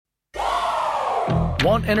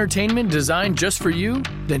Want entertainment designed just for you?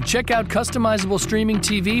 Then check out customizable streaming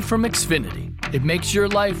TV from Xfinity. It makes your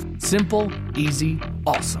life simple, easy,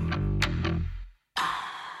 awesome.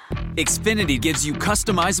 Xfinity gives you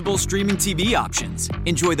customizable streaming TV options.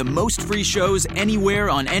 Enjoy the most free shows anywhere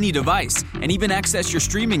on any device, and even access your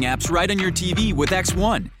streaming apps right on your TV with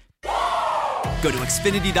X1. Go to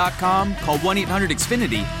Xfinity.com, call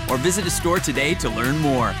 1-800-XFINITY, or visit a store today to learn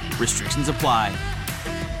more. Restrictions apply.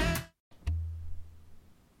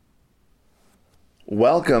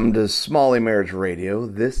 Welcome to Smalley Marriage Radio.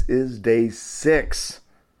 This is day 6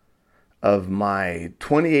 of my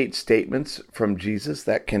 28 statements from Jesus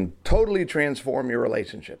that can totally transform your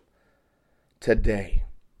relationship. Today,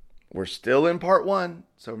 we're still in part 1.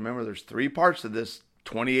 So remember, there's 3 parts of this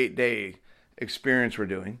 28-day experience we're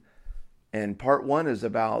doing. And part 1 is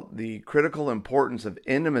about the critical importance of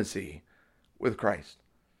intimacy with Christ.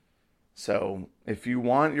 So if you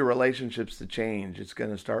want your relationships to change, it's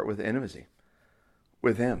going to start with intimacy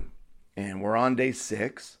with Him. And we're on day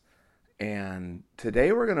 6. And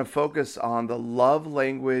today we're going to focus on the love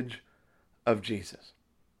language of Jesus.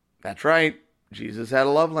 That's right. Jesus had a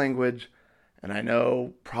love language. And I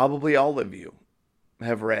know probably all of you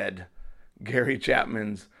have read Gary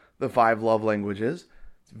Chapman's The 5 Love Languages.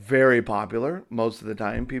 It's very popular. Most of the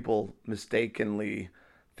time people mistakenly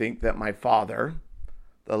think that my father,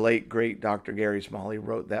 the late great Dr. Gary Smalley,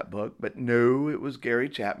 wrote that book. But no, it was Gary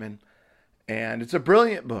Chapman. And it's a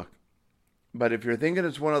brilliant book. But if you're thinking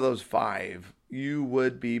it's one of those 5, you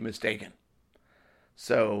would be mistaken.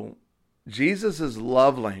 So Jesus'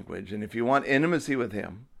 love language, and if you want intimacy with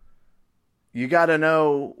Him, you got to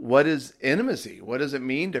know, what is intimacy? What does it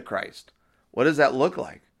mean to Christ? What does that look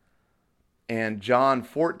like? And John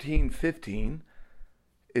 14:15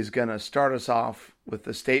 is going to start us off with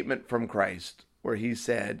the statement from Christ where He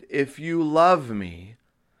said, "If you love me,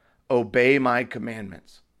 obey my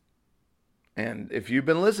commandments." And if you've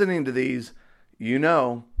been listening to these, you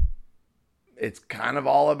know it's kind of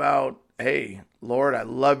all about, hey, Lord, I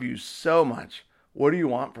love you so much. What do you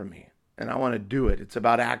want from me? And I want to do it. It's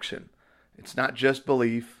about action. It's not just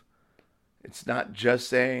belief. It's not just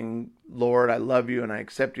saying, Lord, I love you and I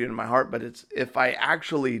accept you in my heart. But it's, if I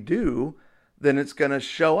actually do, then it's going to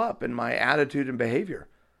show up in my attitude and behavior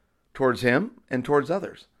towards Him and towards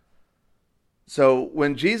others. So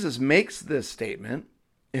when Jesus makes this statement,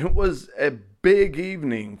 it was a big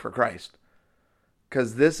evening for Christ,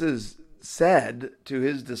 because this is said to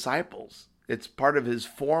His disciples. It's part of His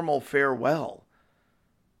formal farewell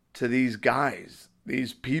to these guys,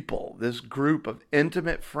 these people, this group of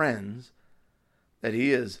intimate friends that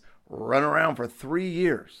He has run around for 3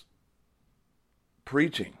 years,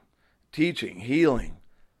 preaching, teaching, healing.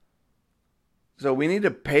 So we need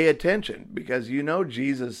to pay attention, because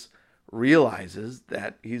Jesus realizes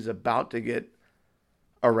that He's about to get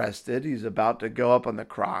arrested. He's about to go up on the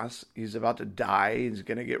cross. He's about to die. He's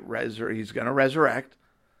going to he's going to resurrect.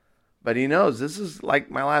 But He knows this is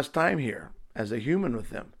like my last time here as a human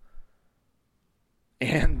with Him.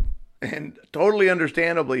 And totally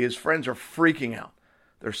understandably, His friends are freaking out.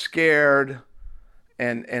 They're scared.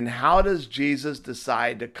 And how does Jesus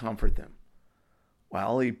decide to comfort them?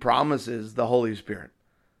 Well, He promises the Holy Spirit.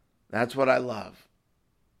 That's what I love.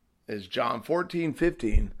 Is John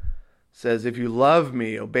 14:15 says, if you love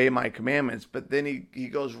me, obey my commandments. But then he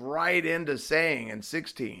goes right into saying in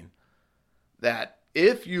 16 that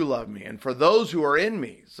if you love me, and for those who are in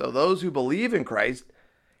me, so those who believe in Christ,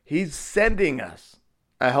 He's sending us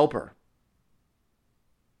a helper.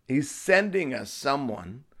 He's sending us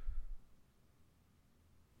someone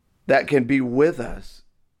that can be with us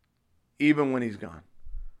even when He's gone.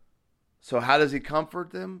 So how does He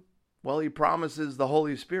comfort them? Well, He promises the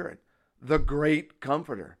Holy Spirit, the great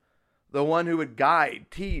comforter. The one who would guide,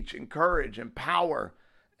 teach, encourage, empower,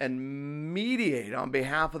 and mediate on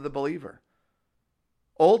behalf of the believer.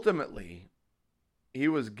 Ultimately, He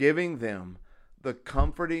was giving them the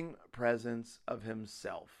comforting presence of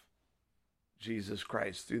Himself, Jesus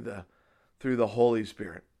Christ, through the Holy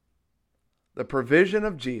Spirit. The provision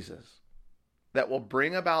of Jesus that will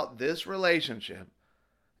bring about this relationship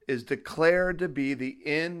is declared to be the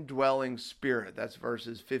indwelling Spirit. That's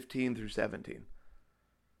verses 15 through 17.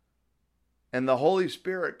 And the Holy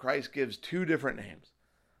Spirit, Christ gives 2 different names.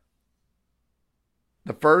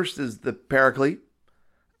 The first is the Paraclete,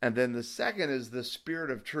 and then the second is the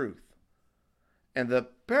Spirit of Truth. And the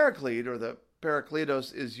Paraclete, or the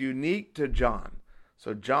Parakletos, is unique to John.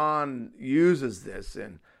 So John uses this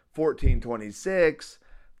in 14:26,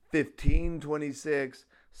 15:26,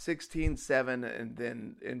 16:7, and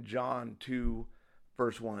then in John 2,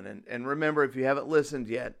 verse 1. And remember, if you haven't listened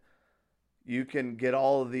yet, You can get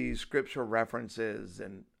all of these scriptural references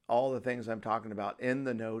and all the things I'm talking about in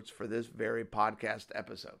the notes for this very podcast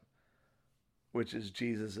episode, which is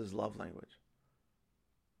Jesus' love language.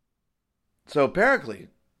 So paraclete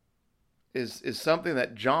is something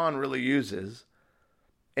that John really uses.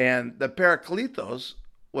 And the parakletos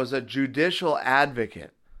was a judicial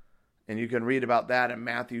advocate. And you can read about that in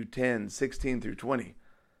Matthew 10, 16 through 20.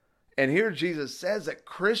 And here Jesus says that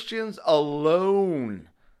Christians alone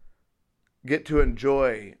get to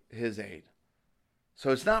enjoy his aid. So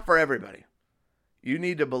it's not for everybody. You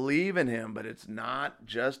need to believe in him, but it's not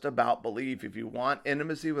just about belief. If you want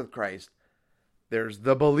intimacy with Christ, there's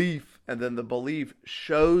the belief, and then the belief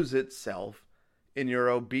shows itself in your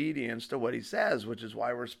obedience to what he says, which is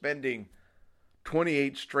why we're spending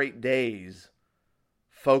 28 straight days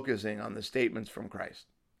focusing on the statements from Christ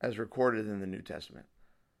as recorded in the New Testament.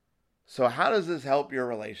 So how does this help your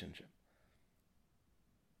relationship?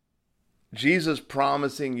 Jesus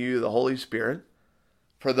promising you the Holy Spirit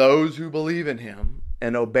for those who believe in him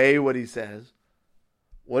and obey what he says.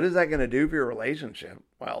 What is that going to do for your relationship?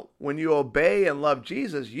 Well, when you obey and love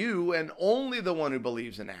Jesus, you and only the one who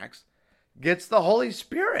believes and acts gets the Holy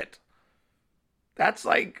Spirit. That's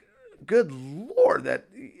like, good Lord, I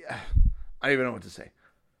don't even know what to say.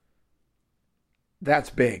 That's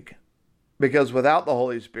big. Because without the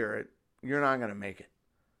Holy Spirit, you're not going to make it.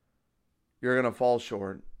 You're going to fall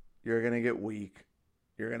short. You're going to get weak.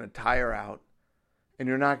 You're going to tire out. And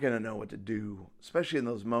you're not going to know what to do, especially in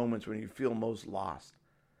those moments when you feel most lost.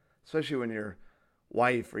 Especially when your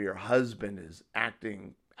wife or your husband is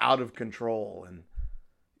acting out of control and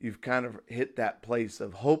you've kind of hit that place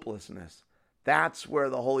of hopelessness. That's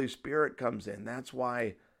where the Holy Spirit comes in. That's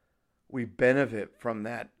why we benefit from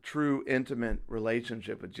that true intimate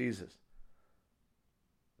relationship with Jesus.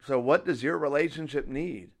 So what does your relationship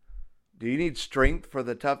need? Do you need strength for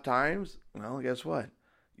the tough times? Well, guess what?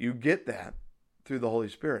 You get that through the Holy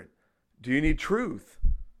Spirit. Do you need truth?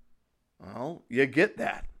 Well, you get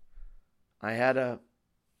that. I had a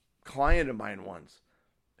client of mine once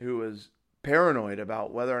who was paranoid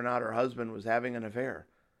about whether or not her husband was having an affair.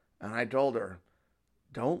 And I told her,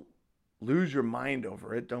 don't lose your mind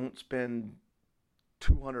over it. Don't spend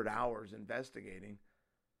 200 hours investigating.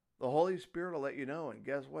 The Holy Spirit will let you know. And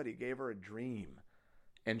guess what? He gave her a dream.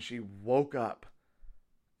 And she woke up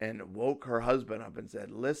and woke her husband up and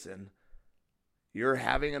said, listen, you're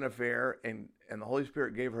having an affair. And the Holy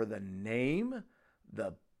Spirit gave her the name,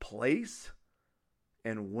 the place,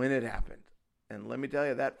 and when it happened. And let me tell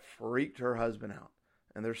you, that freaked her husband out.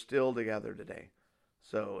 And they're still together today.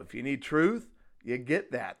 So if you need truth, you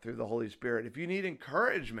get that through the Holy Spirit. If you need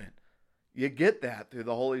encouragement, you get that through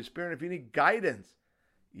the Holy Spirit. If you need guidance,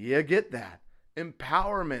 you get that.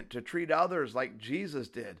 Empowerment to treat others like Jesus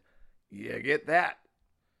did, you get that.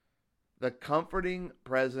 The comforting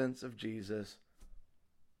presence of Jesus,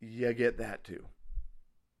 you get that too.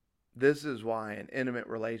 This is why an intimate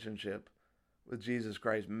relationship with Jesus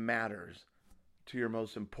Christ matters to your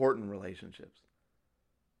most important relationships.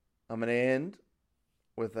 I'm going to end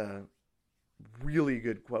with a really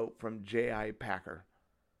good quote from J.I. Packer.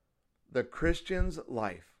 The Christian's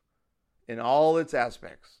life, in all its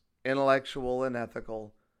aspects, intellectual and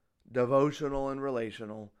ethical, devotional and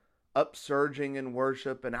relational, upsurging in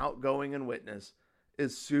worship and outgoing in witness,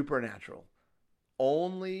 is supernatural.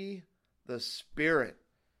 Only the Spirit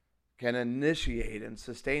can initiate and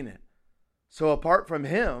sustain it. So apart from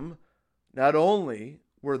him, not only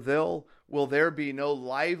will there be no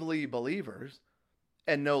lively believers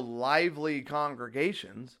and no lively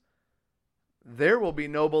congregations, there will be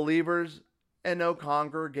no believers and no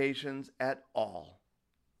congregations at all.